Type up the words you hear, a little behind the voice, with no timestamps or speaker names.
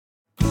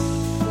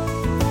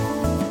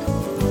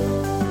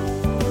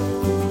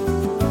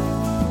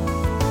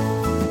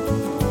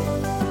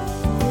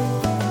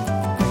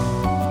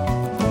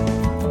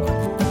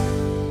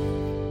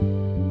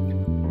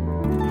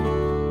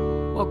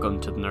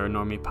Nerd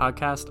Normie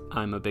podcast.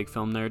 I'm a big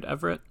film nerd,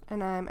 Everett.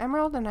 And I'm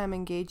Emerald, and I'm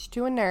engaged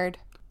to a nerd.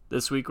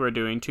 This week we're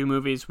doing two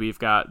movies. We've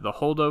got The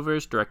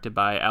Holdovers, directed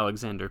by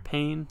Alexander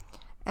Payne.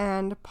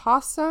 And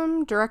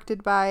Possum,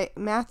 directed by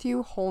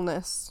Matthew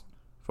Holness.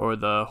 For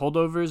The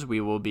Holdovers,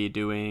 we will be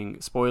doing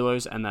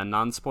spoilers and then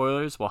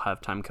non-spoilers. We'll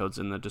have time codes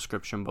in the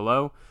description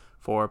below.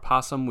 For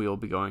Possum, we will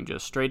be going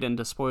just straight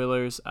into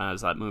spoilers,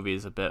 as that movie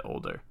is a bit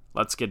older.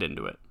 Let's get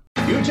into it.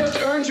 You just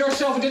earned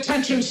yourself a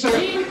detention, sir.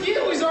 Me with you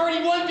is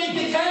already one big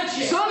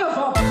detention. Son of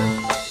a...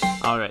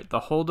 Alright, The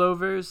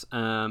Holdovers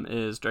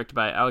is directed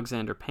by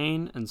Alexander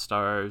Payne and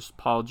stars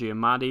Paul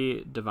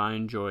Giamatti,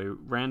 Divine Joy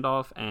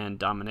Randolph, and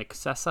Dominic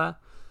Sessa.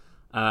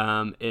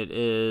 It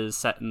is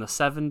set in the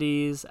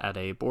 70s at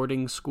a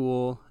boarding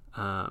school,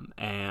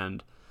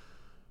 and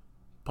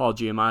Paul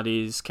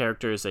Giamatti's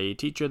character is a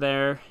teacher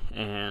there,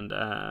 and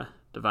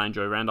Divine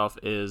Joy Randolph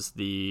is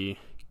the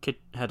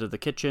head of the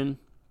kitchen.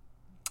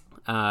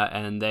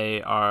 And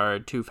they are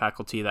two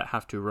faculty that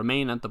have to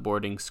remain at the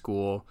boarding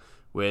school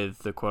with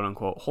the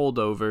quote-unquote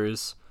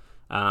holdovers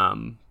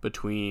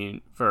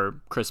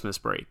for Christmas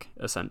break,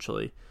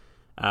 essentially.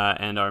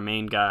 And our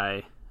main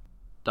guy,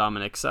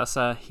 Dominic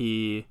Sessa,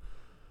 he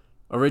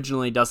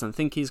originally doesn't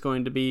think he's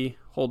going to be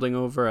holding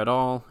over at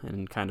all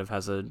and kind of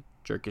has a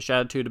jerkish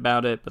attitude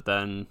about it, but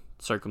then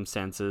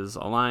circumstances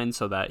align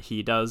so that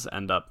he does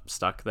end up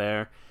stuck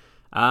there.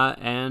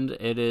 And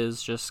it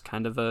is just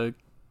kind of a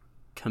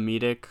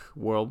comedic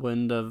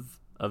whirlwind of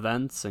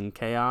events and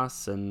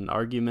chaos and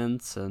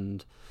arguments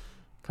and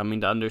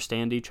coming to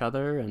understand each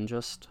other, and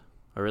just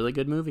a really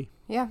good movie.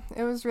 Yeah,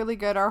 it was really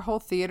good. Our whole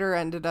theater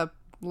ended up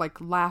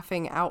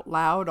laughing out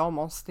loud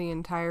almost the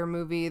entire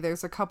movie.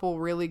 There's a couple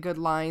really good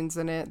lines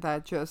in it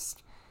that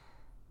just,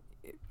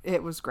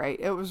 it was great.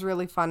 It was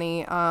really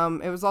funny.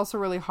 It was also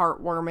really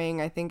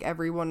heartwarming. I think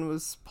everyone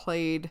was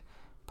played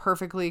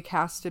perfectly,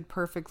 casted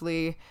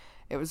perfectly.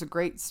 It was a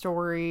great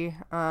story.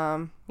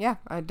 Yeah,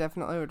 I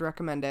definitely would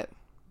recommend it.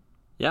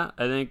 Yeah,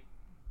 I think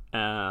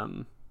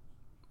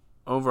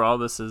overall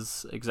this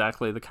is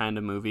exactly the kind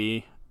of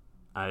movie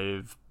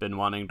I've been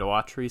wanting to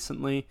watch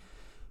recently.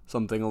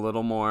 Something a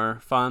little more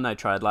fun. I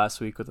tried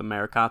last week with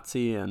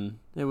Americazzi and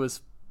it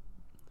was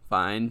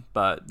fine,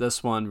 but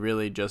this one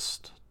really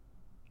just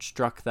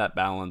struck that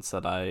balance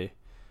that I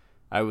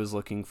was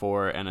looking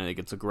for, and I think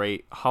it's a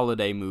great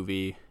holiday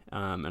movie,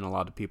 and a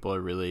lot of people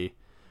are really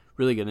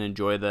going to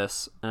enjoy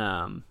this.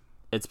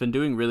 It's been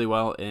doing really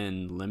well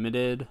in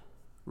limited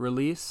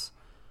release,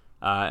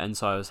 and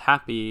so I was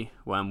happy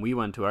when we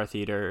went to our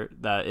theater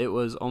that it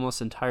was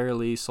almost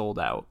entirely sold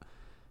out.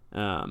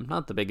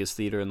 Not the biggest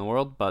theater in the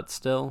world, but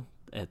still,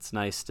 it's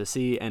nice to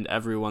see, and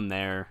everyone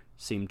there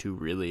seemed to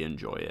really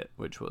enjoy it,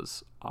 which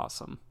was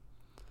awesome.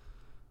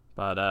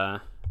 But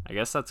I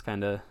guess that's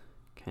kind of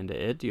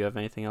it. Do you have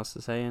anything else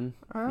to say in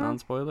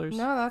non-spoilers?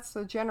 No, that's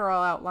the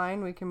general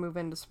outline. We can move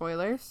into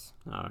spoilers.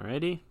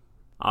 Alrighty.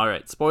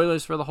 Alright,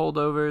 spoilers for The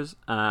Holdovers.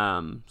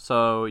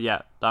 So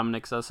yeah,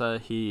 Dominic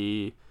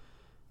Sessa,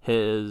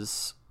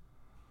 his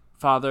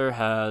father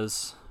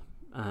has,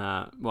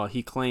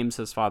 he claims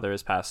his father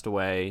has passed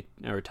away,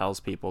 or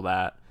tells people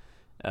that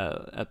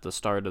at the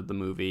start of the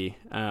movie.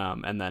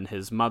 And then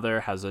his mother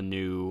has a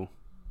new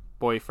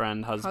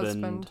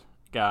husband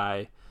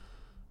guy.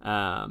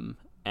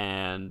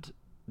 And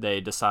they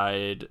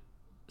decide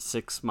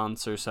 6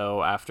 months or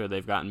so after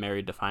they've gotten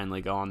married to finally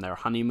go on their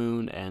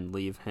honeymoon and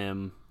leave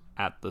him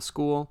at the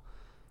school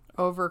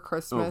over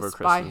Christmas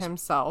by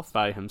himself,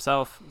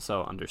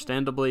 so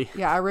understandably.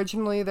 Yeah,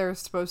 originally there's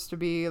supposed to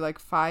be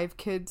 5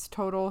 kids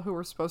total who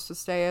were supposed to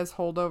stay as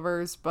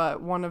holdovers,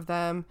 but one of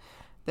them,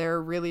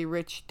 their really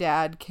rich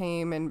dad,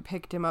 came and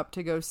picked him up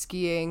to go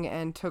skiing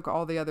and took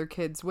all the other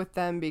kids with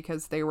them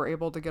because they were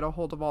able to get a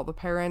hold of all the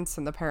parents,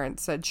 and the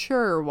parents said,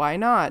 sure, why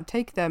not?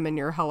 Take them in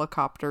your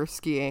helicopter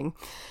skiing.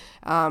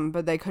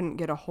 But they couldn't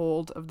get a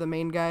hold of the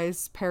main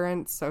guy's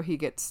parents, so he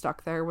gets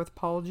stuck there with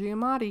Paul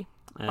Giamatti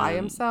by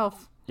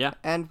himself. Yeah.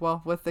 And,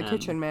 with the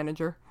kitchen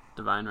manager.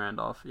 Divine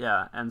Randolph,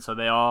 yeah. And so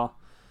they all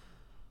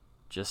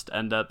just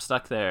end up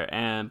stuck there.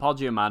 And Paul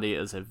Giamatti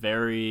is a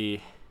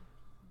very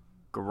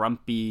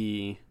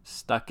grumpy,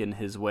 stuck in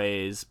his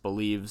ways,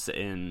 believes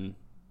in,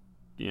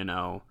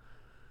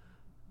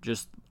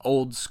 just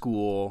old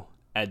school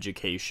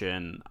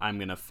education. I'm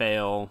going to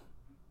fail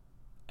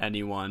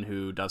anyone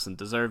who doesn't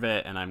deserve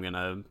it, and I'm going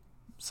to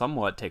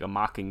somewhat take a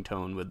mocking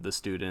tone with the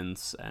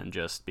students and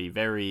just be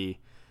very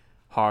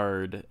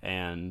hard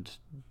and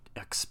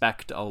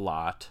expect a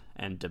lot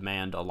and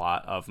demand a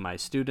lot of my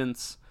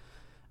students.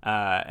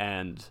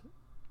 And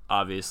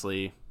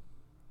obviously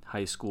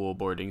high school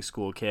boarding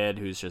school kid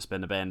who's just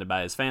been abandoned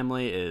by his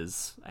family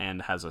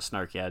and has a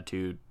snarky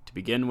attitude to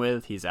begin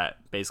with. He's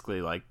at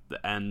basically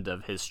the end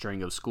of his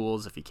string of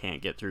schools. If he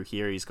can't get through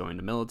here, he's going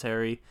to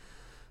military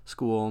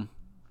school.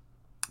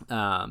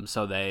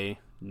 So they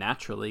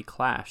naturally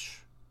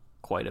clash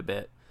quite a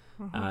bit,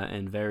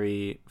 in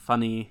very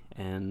funny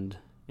and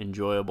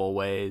enjoyable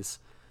ways.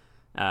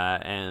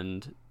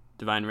 And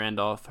Divine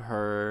Randolph,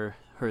 her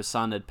her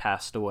son had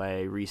passed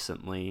away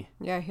recently.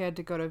 Yeah, he had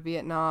to go to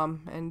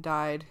Vietnam and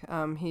died.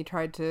 He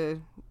tried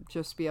to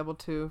just be able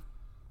to...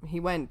 He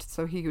went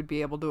so he would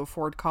be able to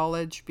afford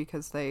college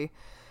because they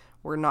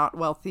were not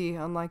wealthy,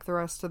 unlike the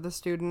rest of the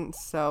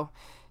students. So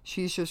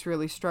she's just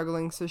really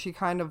struggling. So she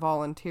kind of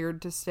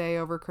volunteered to stay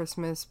over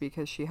Christmas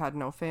because she had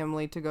no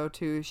family to go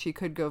to. She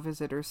could go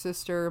visit her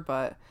sister,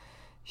 but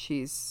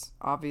she's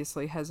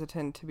obviously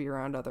hesitant to be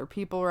around other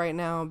people right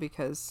now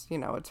because, you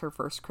know, it's her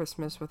first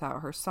Christmas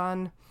without her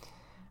son.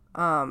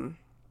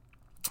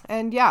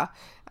 And yeah,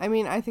 I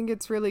mean, I think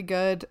it's really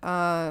good.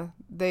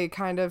 They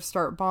kind of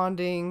start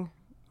bonding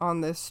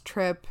on this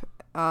trip.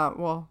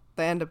 Well,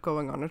 they end up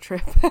going on a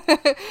trip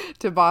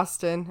to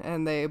Boston,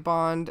 and they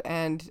bond,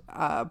 and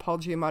Paul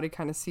Giamatti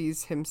kind of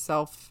sees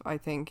himself, I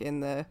think,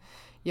 in the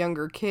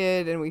younger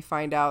kid, and we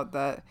find out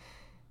that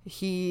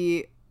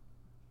he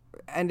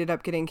ended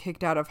up getting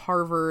kicked out of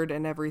Harvard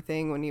and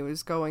everything when he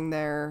was going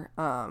there,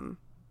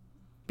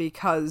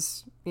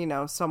 because, you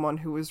know, someone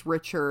who was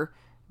richer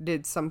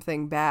did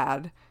something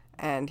bad,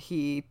 and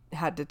he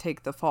had to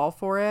take the fall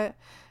for it.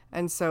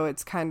 And so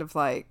it's kind of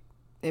like,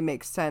 it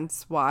makes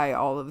sense why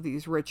all of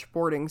these rich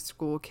boarding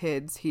school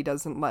kids, he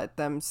doesn't let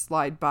them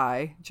slide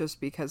by just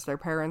because their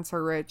parents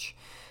are rich,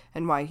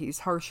 and why he's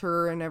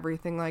harsher and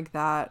everything like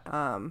that.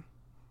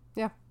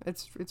 Yeah,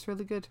 it's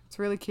really good. It's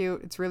really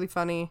cute. It's really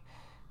funny.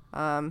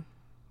 Yeah,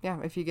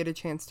 if you get a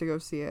chance to go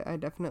see it, I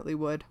definitely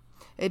would.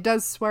 It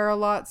does swear a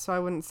lot, so I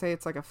wouldn't say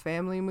it's like a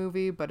family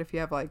movie, but if you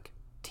have like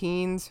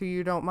teens who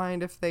you don't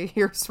mind if they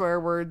hear swear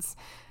words,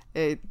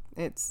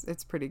 it's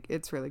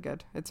really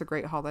good. It's a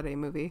great holiday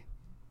movie.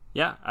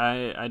 Yeah,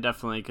 I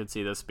definitely could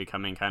see this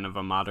becoming kind of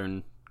a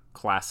modern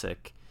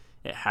classic.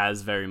 It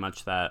has very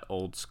much that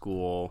old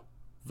school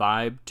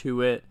vibe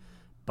to it,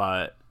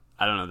 but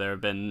I don't know, there have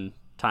been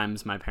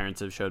times my parents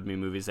have showed me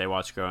movies they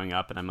watched growing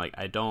up, and I'm like,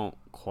 I don't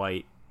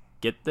quite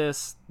get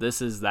this.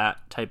 This is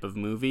that type of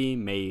movie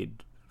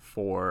made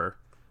for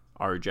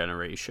our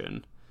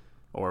generation,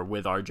 or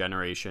with our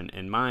generation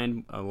in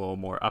mind, a little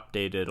more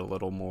updated, a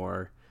little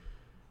more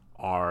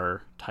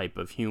our type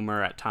of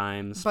humor at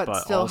times, but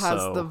still also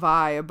has the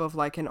vibe of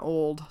like an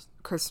old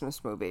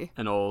Christmas movie,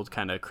 an old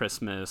kind of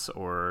Christmas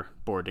or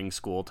boarding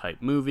school type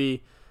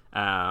movie.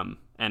 And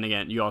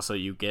again,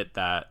 you get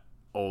that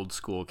old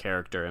school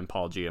character in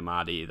Paul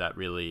Giamatti that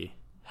really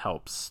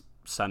helps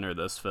center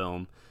this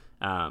film.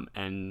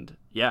 And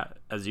yeah,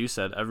 as you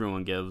said,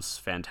 everyone gives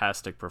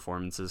fantastic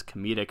performances,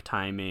 comedic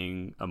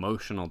timing,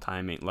 emotional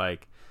timing,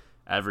 like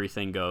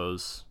everything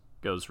goes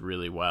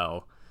really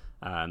well.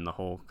 And the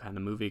whole kind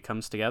of movie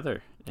comes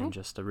together in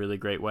just a really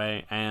great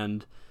way.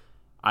 And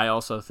I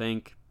also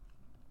think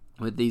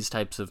with these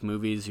types of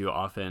movies, you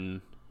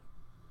often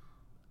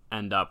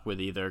end up with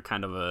either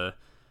kind of a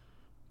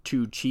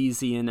too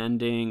cheesy an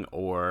ending,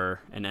 or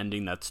an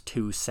ending that's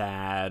too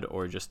sad,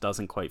 or just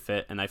doesn't quite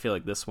fit. And I feel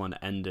like this one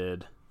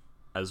ended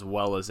as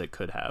well as it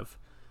could have.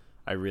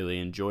 I really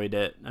enjoyed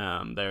it.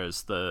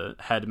 There's the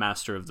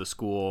headmaster of the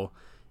school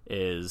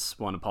is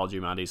one of Paul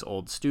Giamatti's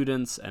old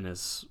students and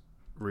is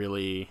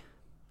really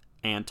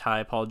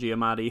anti-Paul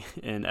Giamatti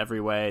in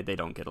every way. They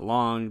don't get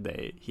along.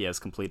 He has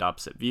complete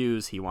opposite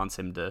views. He wants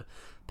him to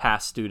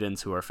pass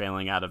students who are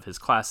failing out of his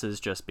classes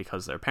just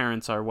because their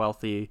parents are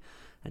wealthy,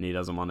 and he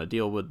doesn't want to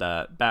deal with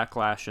that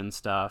backlash and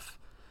stuff.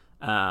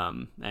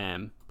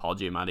 And Paul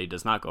Giamatti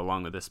does not go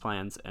along with his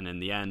plans, and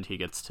in the end he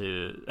gets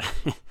to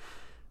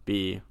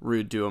be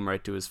rude to him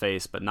right to his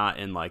face, but not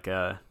in like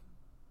a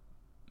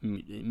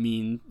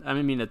mean, I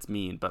mean it's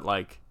mean, but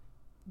like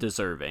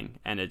deserving.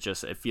 And it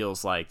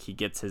feels like he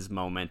gets his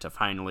moment to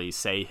finally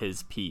say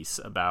his piece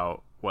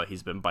about what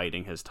he's been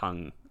biting his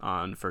tongue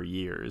on for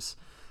years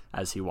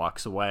as he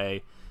walks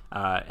away.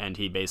 And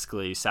he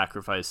basically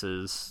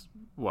sacrifices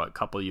what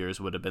couple years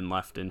would have been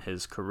left in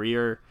his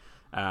career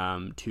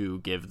to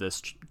give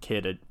this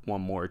kid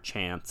one more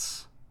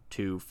chance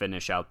to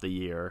finish out the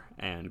year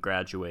and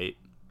graduate.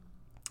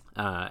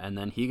 And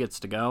then he gets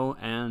to go,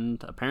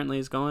 and apparently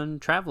he's going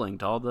traveling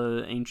to all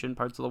the ancient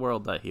parts of the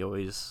world that he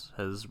always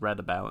has read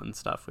about and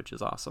stuff, which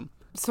is awesome.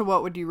 So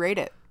what would you rate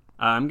it?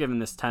 I'm giving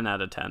this 10 out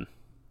of 10.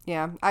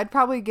 Yeah, I'd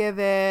probably give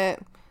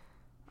it...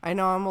 I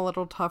know I'm a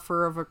little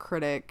tougher of a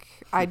critic.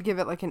 I'd give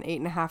it like an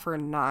 8.5 or a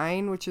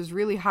 9, which is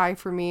really high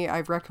for me.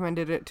 I've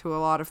recommended it to a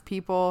lot of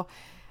people.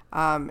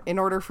 In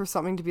order for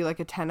something to be like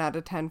a 10 out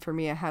of 10 for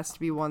me, it has to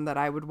be one that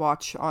I would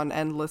watch on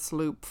endless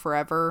loop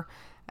forever.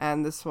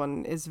 And this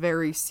one is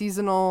very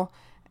seasonal,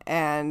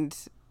 and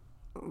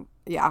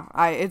yeah,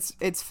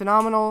 it's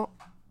phenomenal.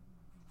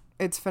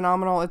 It's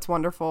phenomenal. It's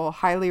wonderful.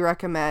 Highly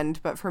recommend.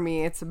 But for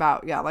me, it's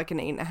about, like an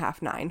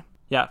 8.5, 9.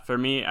 Yeah, for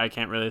me, I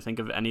can't really think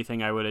of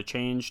anything I would have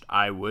changed.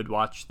 I would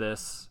watch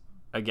this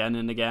again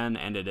and again,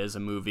 and it is a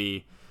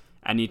movie.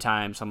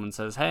 Anytime someone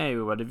says, hey,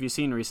 what have you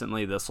seen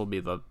recently? This will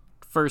be the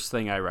first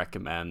thing I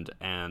recommend,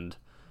 and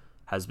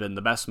has been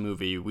the best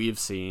movie we've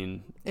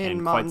seen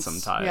in quite some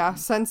time. Yeah,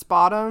 since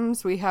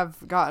Bottoms, we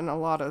have gotten a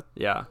lot of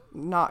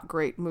not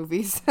great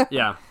movies.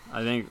 Yeah,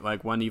 I think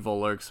like When Evil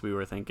Lurks, we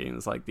were thinking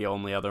is like the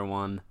only other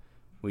one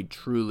we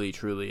truly,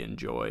 truly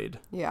enjoyed.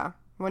 Yeah,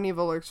 When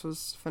Evil Lurks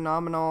was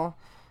phenomenal.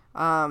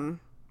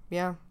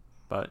 Yeah.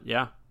 But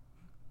yeah,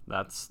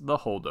 that's The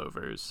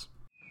Holdovers.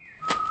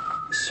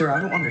 Sir, I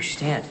don't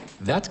understand.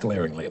 That's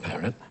glaringly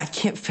apparent. I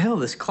can't fail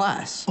this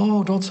class.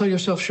 Oh, don't sell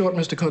yourself short,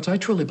 Mr. Coates. I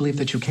truly believe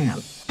that you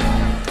can.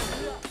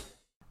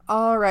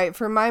 All right,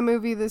 for my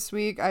movie this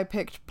week, I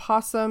picked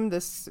Possum.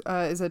 This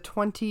is a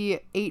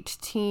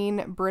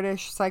 2018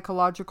 British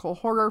psychological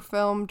horror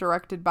film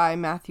directed by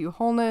Matthew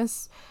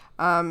Holness.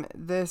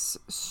 This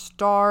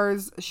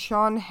stars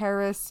Sean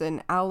Harris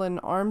and Alan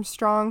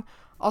Armstrong.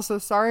 Also,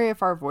 sorry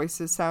if our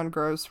voices sound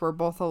gross. We're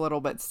both a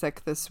little bit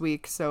sick this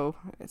week, so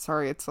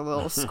sorry it's a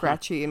little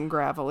scratchy and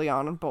gravelly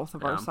on both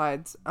of our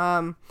sides.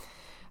 But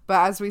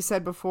as we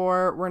said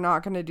before, we're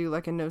not going to do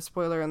like a no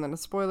spoiler and then a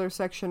spoiler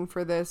section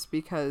for this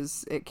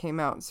because it came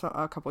out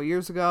a couple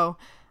years ago.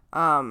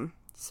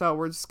 So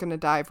we're just going to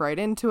dive right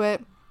into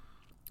it.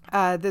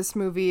 This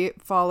movie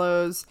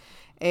follows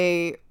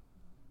a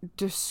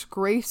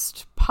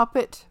disgraced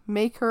puppet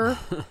maker,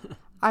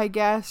 I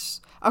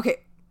guess.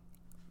 Okay.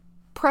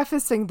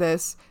 Prefacing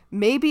this,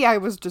 maybe I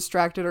was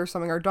distracted or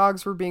something. Our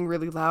dogs were being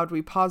really loud.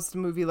 We paused the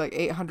movie like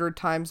 800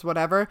 times,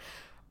 whatever.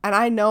 And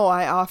I know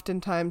I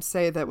oftentimes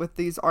say that with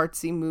these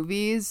artsy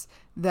movies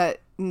that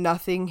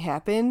nothing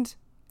happened.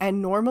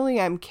 And normally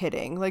I'm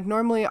kidding. Like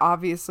normally,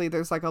 obviously,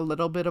 there's like a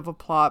little bit of a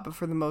plot, but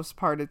for the most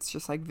part, it's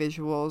just like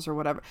visuals or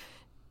whatever.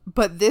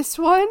 But this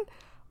one,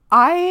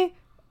 I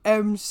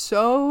am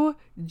so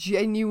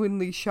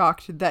genuinely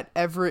shocked that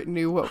Everett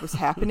knew what was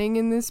happening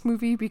in this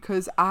movie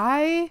because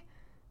I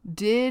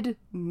did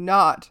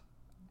not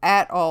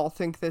at all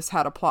think this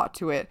had a plot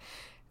to it.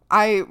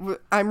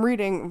 I'm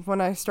reading, when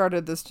I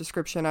started this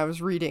description, I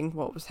was reading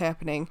what was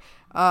happening.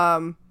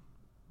 But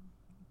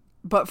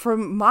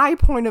from my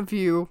point of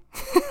view,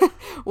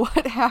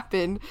 what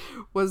happened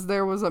was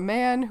there was a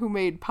man who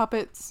made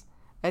puppets,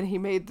 and he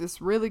made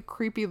this really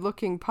creepy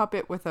looking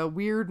puppet with a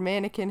weird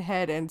mannequin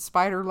head and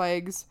spider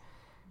legs.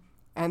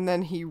 And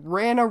then he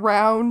ran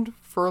around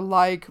for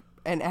like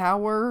an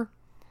hour.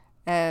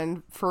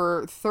 And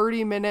for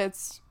 30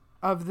 minutes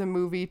of the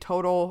movie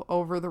total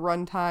over the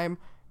runtime,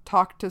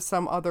 talked to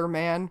some other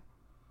man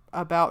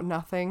about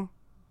nothing.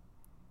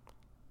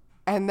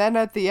 And then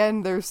at the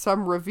end, there's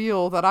some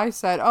reveal that I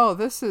said, oh,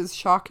 this is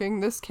shocking.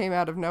 This came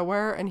out of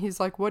nowhere. And he's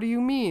like, what do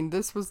you mean?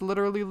 This was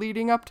literally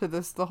leading up to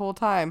this the whole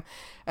time.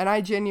 And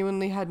I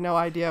genuinely had no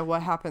idea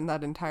what happened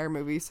that entire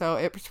movie. So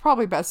it's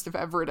probably best if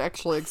Everett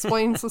actually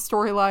explains the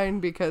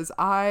storyline because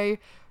I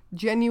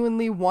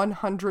genuinely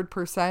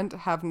 100%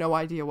 have no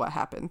idea what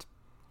happened.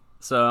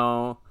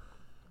 So,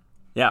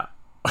 yeah.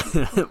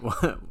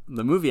 The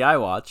movie I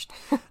watched,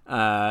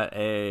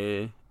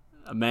 a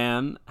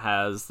man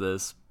has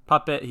this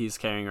puppet he's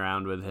carrying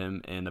around with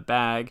him in a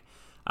bag,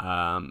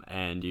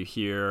 and you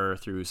hear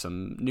through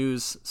some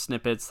news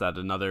snippets that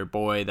another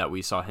boy that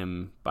we saw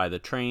him by the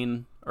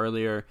train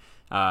earlier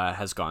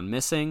has gone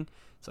missing.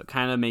 So it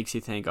kind of makes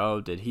you think, oh,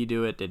 did he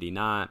do it? Did he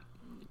not?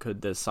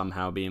 Could this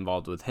somehow be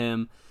involved with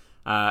him?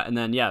 And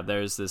then, yeah,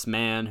 there's this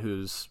man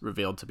who's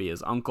revealed to be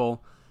his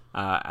uncle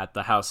at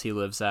the house he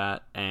lives at,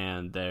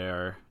 and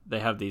they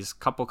have these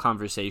couple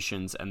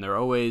conversations, and they're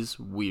always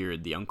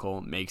weird. The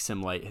uncle makes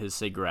him light his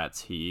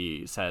cigarettes.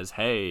 He says,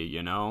 hey,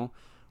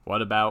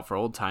 what about for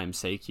old time's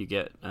sake, you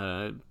get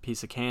a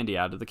piece of candy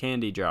out of the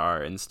candy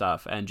jar and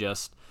stuff, and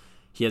just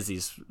he has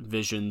these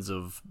visions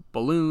of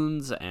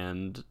balloons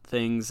and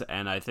things,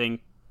 and I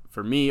think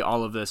for me,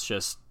 all of this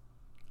just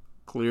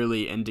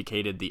clearly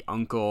indicated the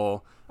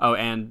uncle. Oh,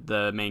 and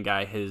the main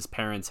guy, his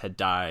parents had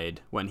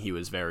died when he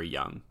was very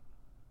young.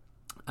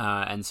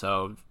 And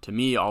so, to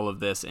me, all of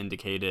this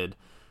indicated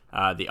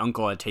the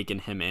uncle had taken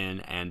him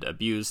in and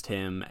abused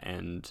him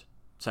and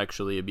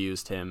sexually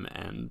abused him,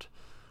 and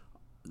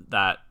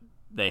that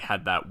they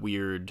had that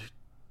weird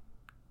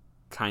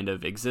kind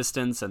of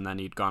existence, and then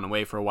he'd gone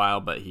away for a while,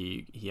 but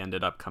he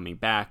ended up coming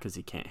back because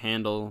he can't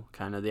handle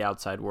kind of the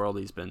outside world.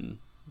 He's been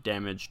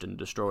damaged and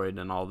destroyed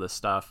and all this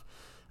stuff.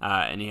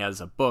 And he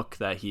has a book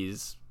that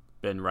he's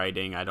been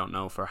writing, I don't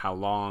know for how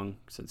long,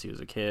 since he was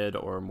a kid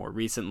or more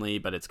recently,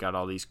 but it's got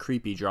all these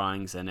creepy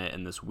drawings in it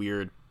and this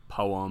weird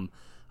poem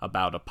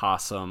about a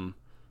possum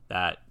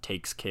that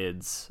takes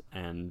kids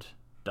and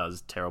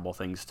does terrible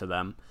things to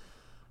them.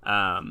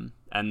 And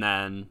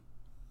then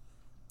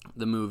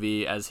the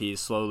movie, as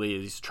he's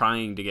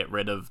trying to get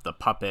rid of the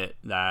puppet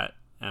that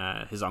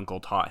his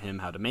uncle taught him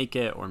how to make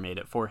it or made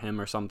it for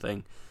him or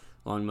something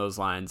along those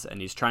lines,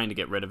 and he's trying to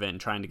get rid of it,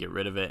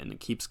 and it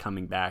keeps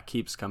coming back,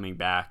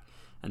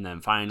 and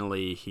then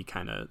finally he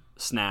kind of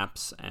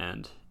snaps,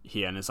 and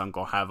he and his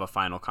uncle have a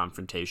final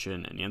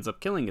confrontation, and he ends up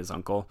killing his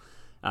uncle.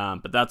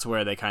 But that's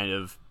where they kind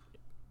of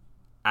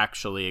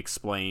actually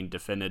explain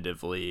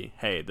definitively,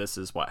 hey, this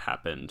is what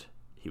happened.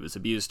 He was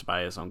abused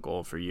by his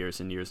uncle for years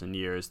and years and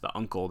years. The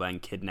uncle then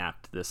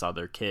kidnapped this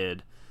other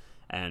kid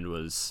and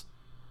was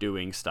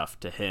doing stuff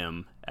to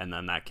him, and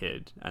then that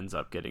kid ends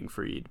up getting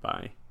freed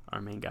by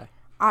our main guy.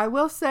 I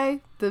will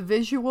say the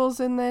visuals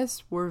in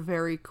this were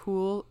very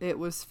cool. It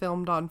was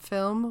filmed on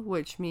film,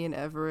 which me and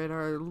Everett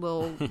are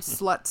little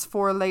sluts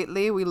for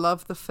lately. We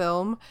love the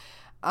film.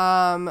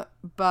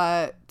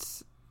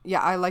 But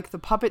yeah, I like the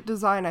puppet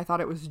design. I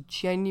thought it was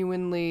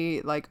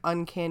genuinely like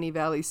uncanny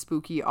valley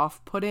spooky,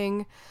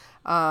 off-putting.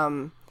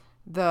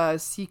 The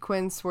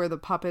sequence where the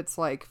puppets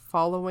like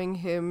following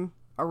him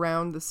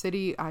around the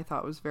city, I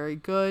thought was very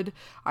good.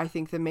 I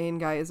think the main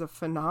guy is a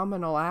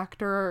phenomenal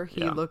actor.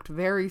 He looked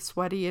very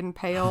sweaty and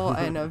pale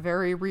in a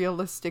very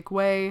realistic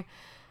way.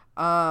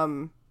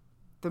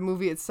 The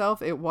movie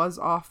itself, it was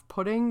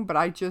off-putting, but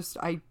I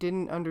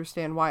didn't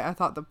understand why. I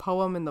thought the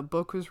poem in the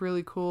book was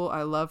really cool.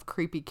 I love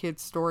creepy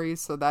kids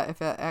stories, so that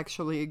if it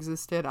actually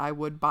existed, I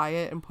would buy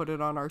it and put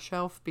it on our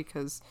shelf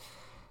because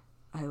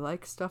I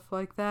like stuff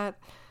like that.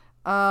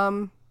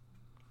 But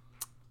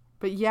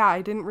yeah,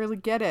 I didn't really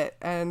get it.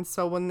 And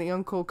so when the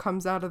uncle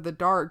comes out of the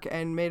dark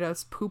and made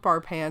us poop our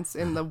pants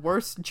in the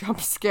worst jump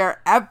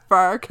scare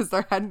ever, because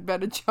there hadn't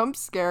been a jump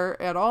scare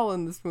at all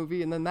in this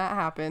movie, and then that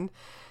happened.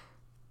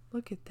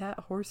 Look at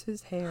that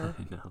horse's hair.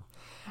 I know.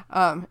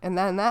 And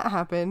then that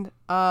happened.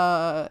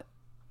 I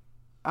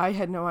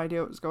had no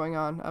idea what was going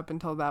on up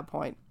until that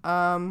point.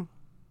 But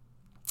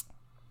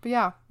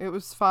yeah, it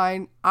was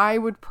fine. I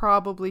would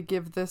probably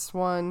give this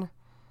one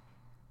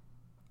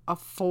a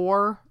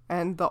 4,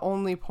 and the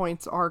only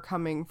points are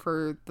coming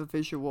for the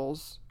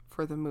visuals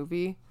for the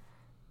movie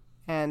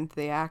and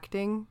the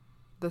acting.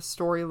 The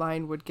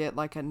storyline would get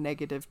like a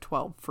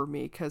 -12 for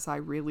me because I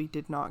really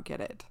did not get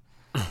it.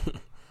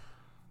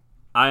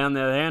 On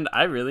the other hand,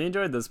 I really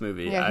enjoyed this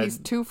movie. Yeah, he's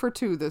 2 for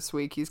 2 this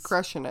week. He's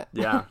crushing it.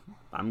 Yeah,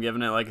 I'm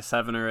giving it like a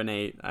 7 or an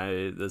 8.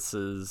 This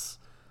is,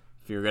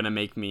 if you're gonna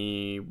make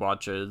me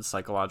watch a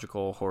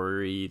psychological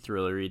horror-y,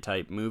 thriller-y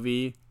type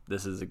movie,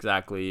 this is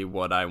exactly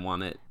what I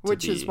want it to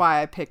Which be. is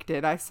why I picked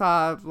it. I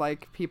saw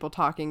like people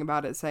talking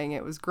about it, saying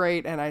it was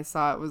great, and I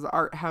saw it was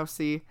art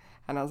housey,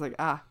 and I was like,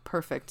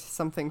 perfect,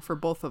 something for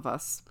both of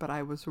us. But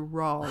I was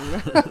wrong.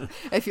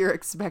 If you're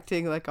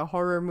expecting like a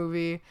horror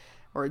movie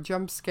or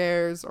jump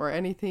scares or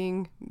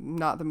anything,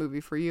 not the movie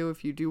for you.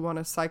 If you do want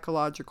a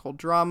psychological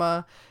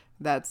drama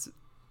that's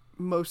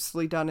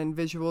mostly done in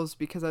visuals,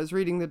 because I was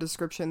reading the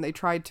description, they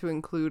tried to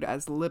include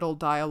as little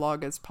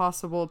dialogue as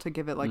possible to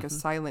give it like a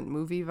silent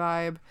movie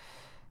vibe.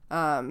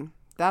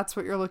 That's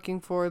what you're looking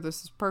for.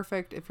 This is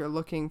perfect. If you're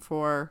looking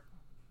for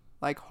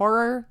like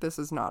horror, this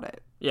is not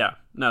it. Yeah,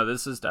 no,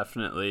 this is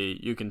definitely,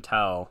 you can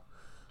tell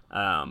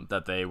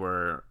that they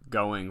were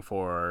going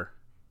for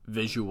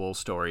visual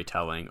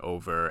storytelling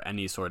over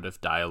any sort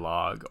of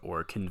dialogue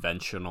or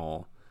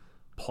conventional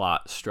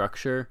plot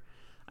structure.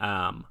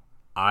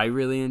 I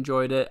really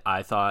enjoyed it.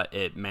 I thought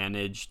it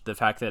managed the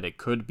fact that it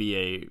could be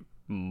a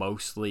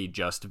mostly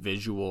just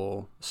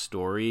visual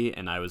story,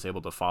 and I was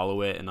able to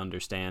follow it and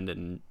understand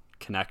and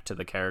connect to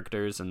the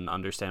characters and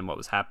understand what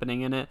was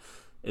happening in it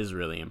is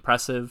really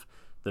impressive.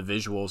 The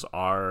visuals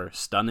are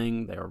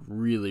stunning. They're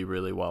really,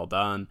 really well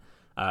done.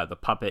 The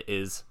puppet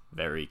is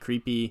very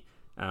creepy.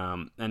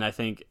 And I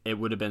think it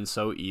would have been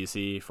so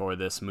easy for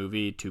this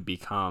movie to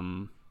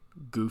become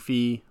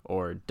goofy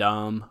or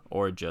dumb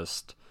or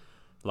just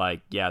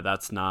like, yeah,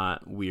 that's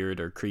not weird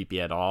or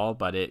creepy at all,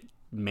 but it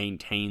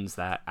maintains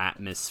that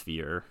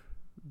atmosphere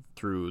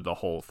through the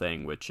whole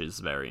thing, which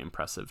is very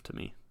impressive to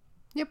me.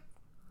 Yep.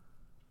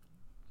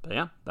 But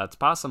yeah, that's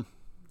Possum.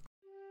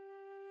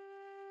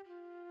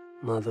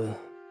 Mother,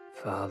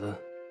 father,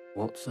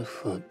 what's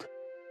afoot?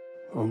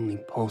 Only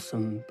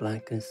Possum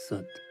black as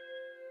soot.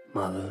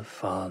 Mother,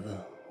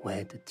 father,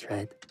 where to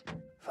tread?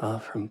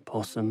 Far from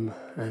Possum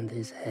and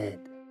his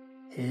head.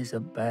 Here's a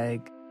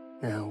bag,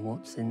 now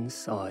what's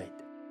inside?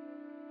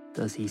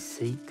 Does he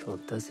seek or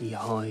does he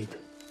hide?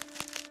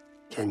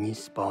 Can you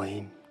spy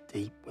him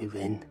deep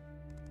within?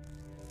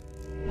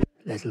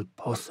 Little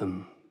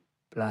Possum,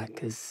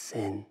 black as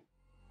sin.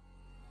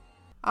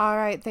 All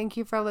right, thank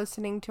you for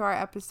listening to our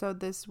episode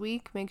this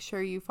week. Make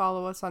sure you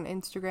follow us on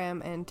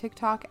Instagram and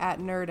TikTok at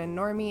Nerd and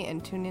Normie,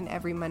 and tune in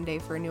every Monday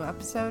for a new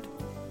episode.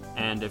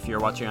 And if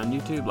you're watching on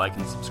YouTube, like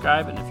and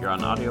subscribe. And if you're on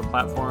an audio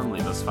platform,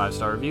 leave us a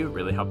 5-star review. It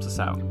really helps us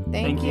out.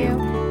 Thank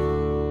you.